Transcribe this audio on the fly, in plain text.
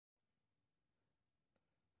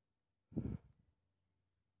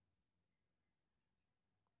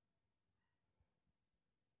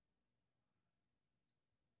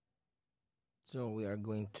So we are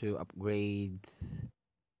going to upgrade.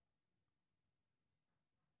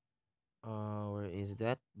 Where is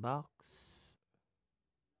that box?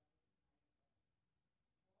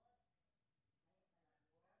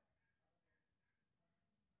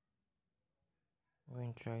 We're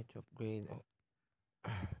going to try to upgrade.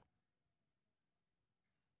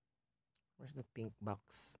 Where's the pink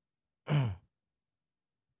box?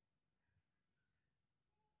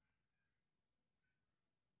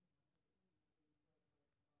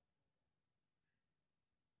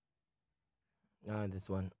 This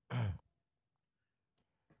one.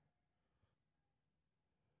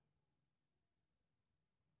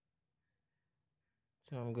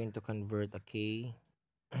 So I'm going to convert a K.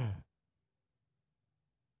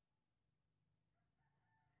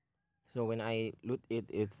 So when I loot it,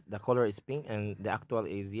 it's the color is pink and the actual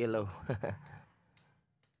is yellow.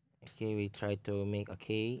 Okay, we try to make a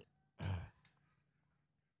K.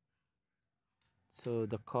 So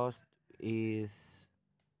the cost is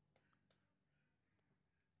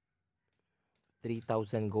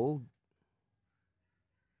 3,000 gold.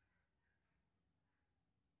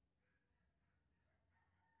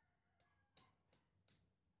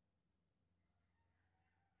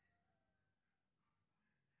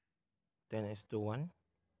 Then is to 1.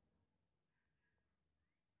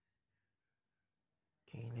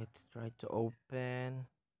 Okay, let's try to open.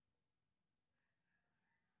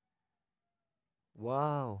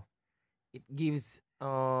 Wow, it gives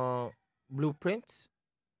blueprints.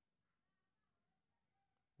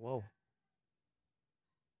 Wow.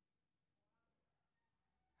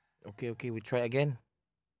 Okay, we try again.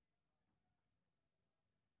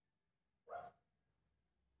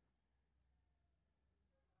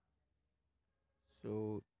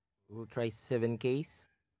 So we'll try 7Ks.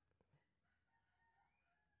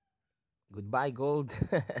 Goodbye, gold.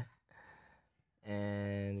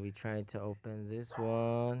 And we try to open this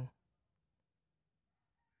one.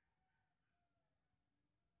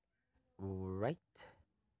 All right.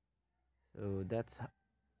 So that's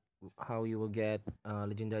how you will get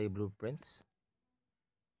legendary blueprints.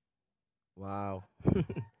 Wow.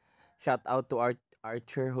 Shout out to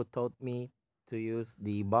Archer who taught me to use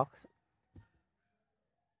the box.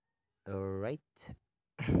 All right.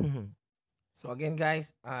 So again,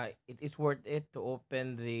 guys, it is worth it to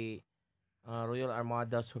open the Royal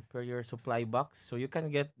Armada Superior Supply box. So you can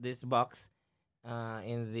get this box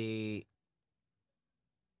in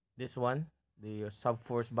this one, the Sub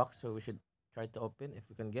Force box. So we should try to open if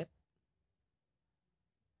we can get.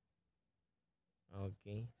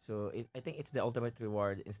 Okay, so I think it's the ultimate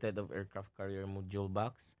reward instead of aircraft carrier module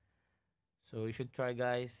box. So you should try,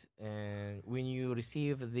 guys. And when you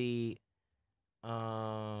receive the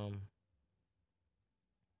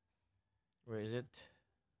where is it?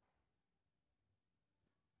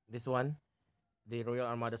 This one, the Royal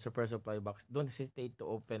Armada Super Supply box. Don't hesitate to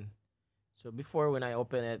open. So before, when I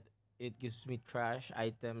open it, it gives me trash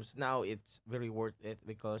items. Now it's very worth it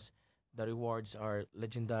because the rewards are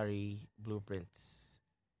legendary blueprints.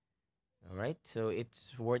 All right, so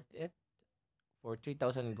it's worth it. For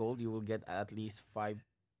 3,000 gold, you will get at least 5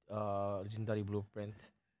 legendary blueprint.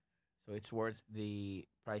 So it's worth the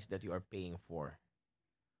price that you are paying for.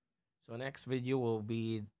 So next video will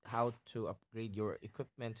be how to upgrade your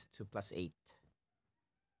equipment to +8.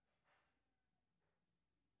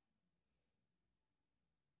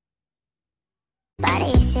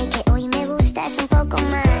 Parece que hoy me gustas un poco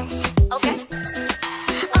más. Okay.